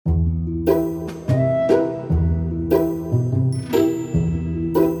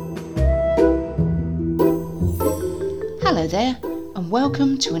there, and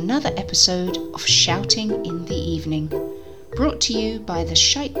welcome to another episode of Shouting in the Evening, brought to you by the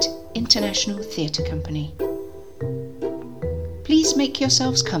Shite International Theatre Company. Please make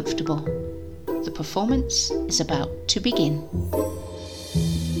yourselves comfortable. The performance is about to begin.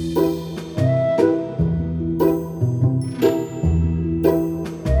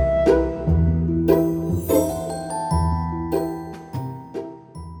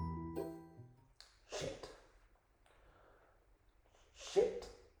 Shit.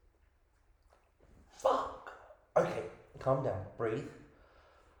 Fuck. Okay, calm down. Breathe.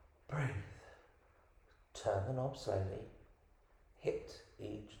 Turn the knob slowly. Hit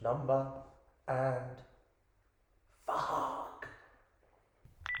each number and fuck.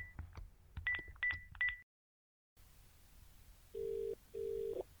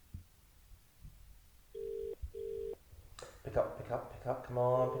 Pick up. Come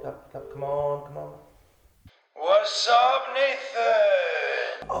on, pick up. Come on. What's up,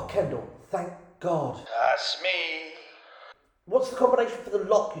 Nathan? Oh, Kendall, thank God. That's me. What's the combination for the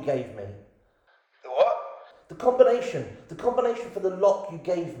lock you gave me? The what? The combination for the lock you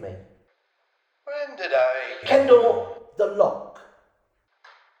gave me. When did I... Kendall, the lock.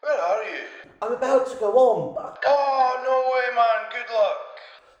 Where are you? I'm about to go on, but... Oh, no way, man. Good luck.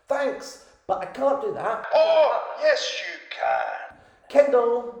 Thanks, but I can't do that. Oh, yes, you can.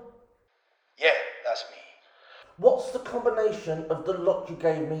 Kendall, Yeah, that's me. what's the combination of the lock you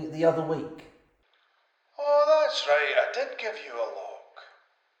gave me the other week? Oh, that's right. I did give you a lock.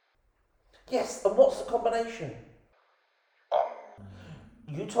 Yes, and what's the combination?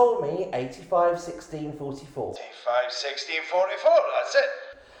 You told me 85, 16, 44. 5, 16, 44. That's it.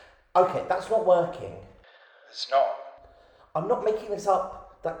 Okay, that's not working. It's not. I'm not making this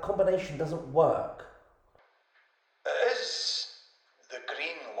up. That combination doesn't work. It is the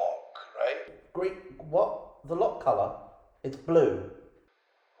green lock, right? Green, what? The lock colour? It's blue.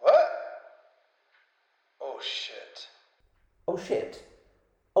 What? Oh, shit. Oh shit.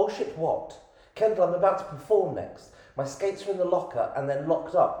 Oh shit what? Kendall, I'm about to perform next. My skates are in the locker and they're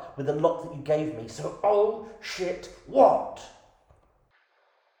locked up with the lock that you gave me, so oh shit what?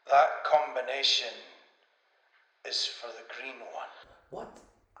 That combination is for the green one. What?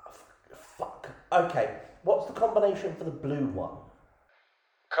 Oh, fuck. Okay, what's the combination for the blue one?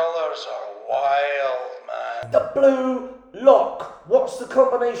 Colours are wild, man. The blue lock! What's the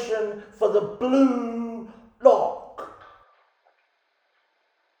combination for the blue lock?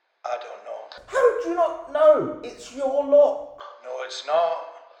 I don't know. How do you not know? It's your lock. No, it's not.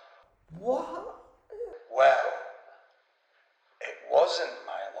 What? Well, it wasn't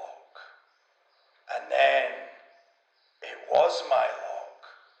my lock. And then it was my lock.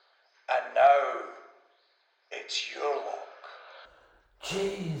 And now it's your lock.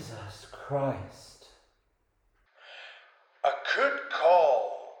 Jesus Christ. I could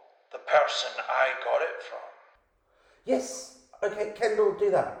call the person I got it from. Yes, okay, Kendall,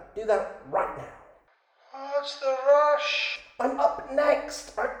 do that. Do that right now. What's the rush? I'm up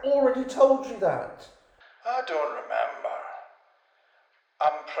next. I already told you that. I don't remember.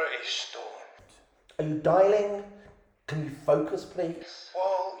 I'm pretty stoned. Are you dialing? Can you focus, please?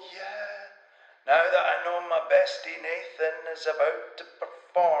 Well, yeah. Now that I know my bestie Nathan is about to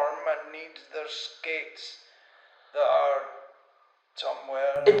perform and needs their skates that are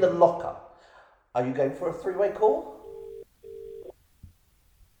somewhere. In the locker. Are you going for a three-way call?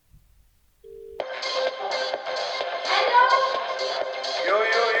 Yo,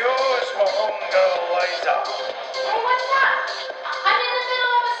 it's my homegirl Liza. Hey, what's up? I'm in the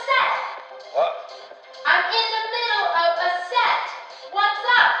middle of a set. What? I'm in the middle of a set. What's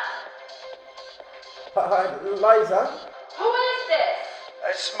up? Hi, Liza. Who is this?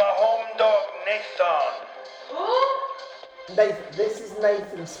 It's my home dog Nathan. Who? Nathan, this is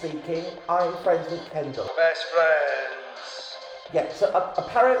Nathan speaking. I'm friends with Kendall. Best friends. Yeah, so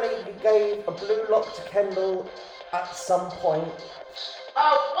apparently you gave a blue lock to Kendall at some point.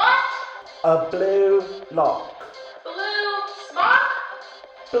 What? A blue lock. Blue smock?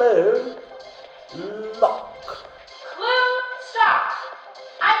 Blue lock. Clue stop.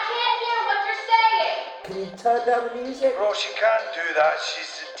 I can't hear what you're saying. Can you turn down the music? Bro, she can't do that.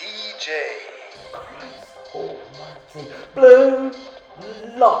 She's the DJ. Christ almighty. Blue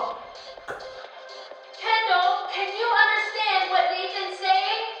lock. Kendall, can you understand what Nathan's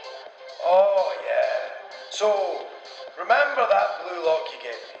saying? Oh, yeah. So, remember that blue lock you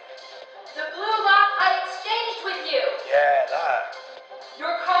gave me? The blue lock I exchanged with you. Yeah, that.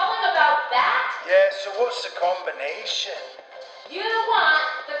 You're calling about that? Yeah, so what's the combination? You want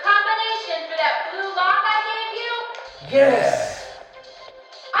the combination for that blue lock I gave you? Yes.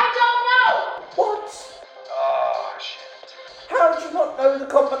 I don't know. What? Oh, shit.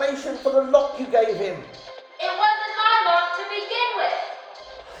 lock you gave him? It wasn't my lock to begin with.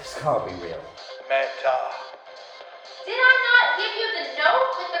 This can't be real. Meta. Did I not give you the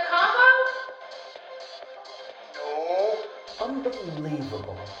note with the combo? No.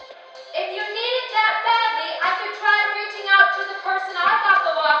 Unbelievable. If you need it that badly, I could try reaching out to the person I got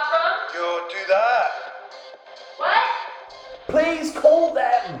the lock from. You do that. What? Please call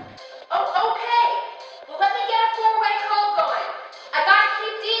them. Oh, okay. Well, let me get a four-way call going. I gotta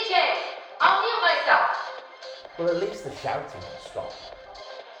keep DJing. I'll mute myself. Well, at least the shouting will stop.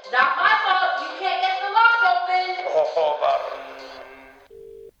 Not my fault. You can't get the lock open.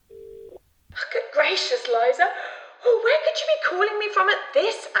 Good gracious, Liza. Oh, where could you be calling me from at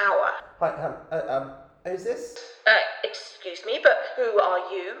this hour? Hi, who's this? Excuse me, but who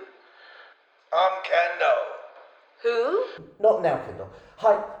are you? I'm Kendall. Who? Not now, Kendall.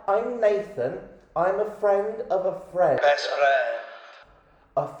 Hi, I'm Nathan. I'm a friend of a friend. Best friend.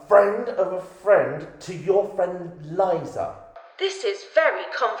 A friend of a friend to your friend Liza. This is very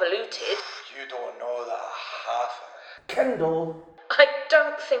convoluted. You don't know that half of it. Kendall, I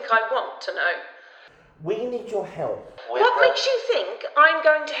don't think I want to know. we need your help. What makes you think I'm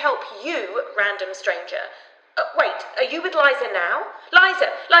going to help you, random stranger? Wait, are you with Liza now?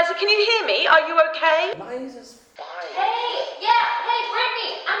 Liza, can you hear me? Are you okay? Liza's fine. Hey,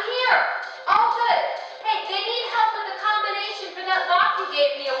 Brittany, I'm here. All good. Hey, they need help with the combination for that lock you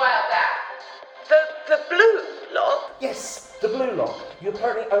gave me a while back. The blue lock? Yes, the blue lock. You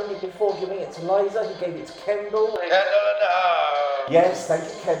apparently owned it before giving it to Liza, who gave it to Kendall. Kendall, no. Yes, thank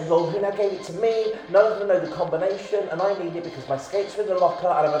you, Kendall, who now gave it to me. None of them know the combination, and I need it because my skates are in the locker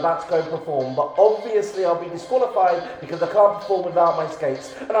and I'm about to go and perform. But obviously I'll be disqualified because I can't perform without my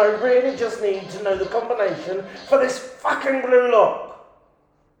skates. And I really just need to know the combination for this fucking blue lock.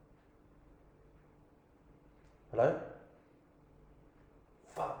 Hello?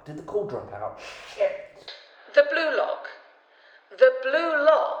 Fuck, did the call drop out? Shit. The blue lock. The blue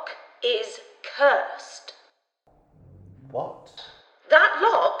lock is cursed. What? That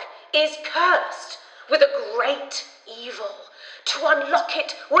lock is cursed with a great evil. To unlock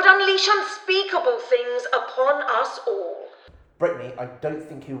it would unleash unspeakable things upon us all. Brittany, I don't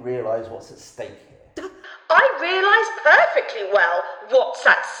think you realise what's at stake here. I realise perfectly well what's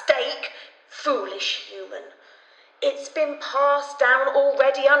at stake, foolish human. It's been passed down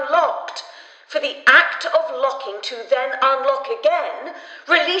already unlocked. For the act of locking to then unlock again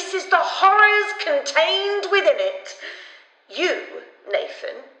releases the horrors contained within it. You,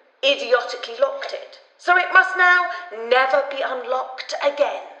 Nathan, idiotically locked it, so it must now never be unlocked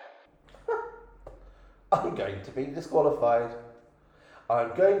again. I'm going to be disqualified.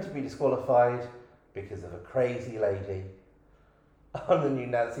 I'm going to be disqualified because of a crazy lady. I'm the new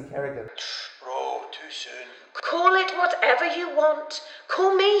Nancy Kerrigan. Bro, too soon. Call it whatever you want.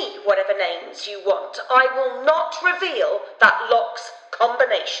 Call me whatever names you want. I will not reveal that lock's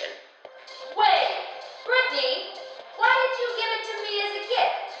combination. Wait, Brittany, why did you give it to me as a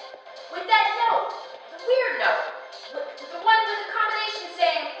gift? With that note, the weird note, the one with the combination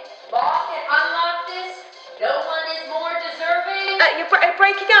saying, lock and unlock this, no one is more deserving. You're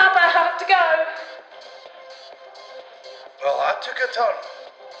breaking up, I have to go. Well, I took a turn.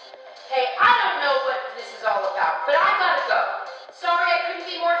 Hey, I don't know what this is all about, but I gotta go. Sorry I couldn't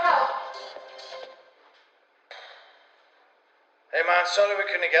be more help. Hey man, sorry we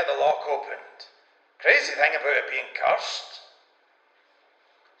couldn't get the lock opened. Crazy thing about it being cursed.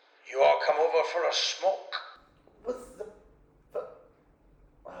 You all come over for a smoke. What's the...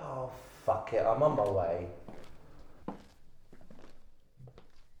 Oh, fuck it, I'm on my way.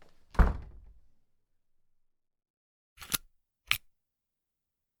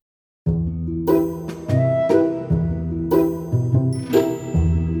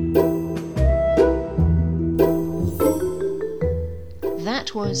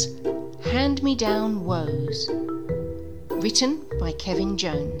 That was Hand Me Down Woes, written by Kevin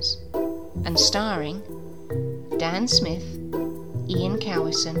Jones and starring Dan Smith, Ian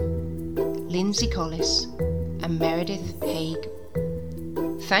Cowison, Lindsay Collis and Meredith Haig.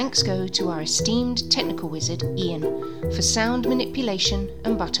 Thanks go to our esteemed technical wizard Ian for sound manipulation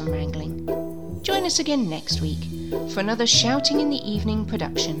and button wrangling. Join us again next week for another Shouting in the Evening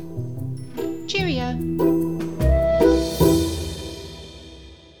production. Cheerio!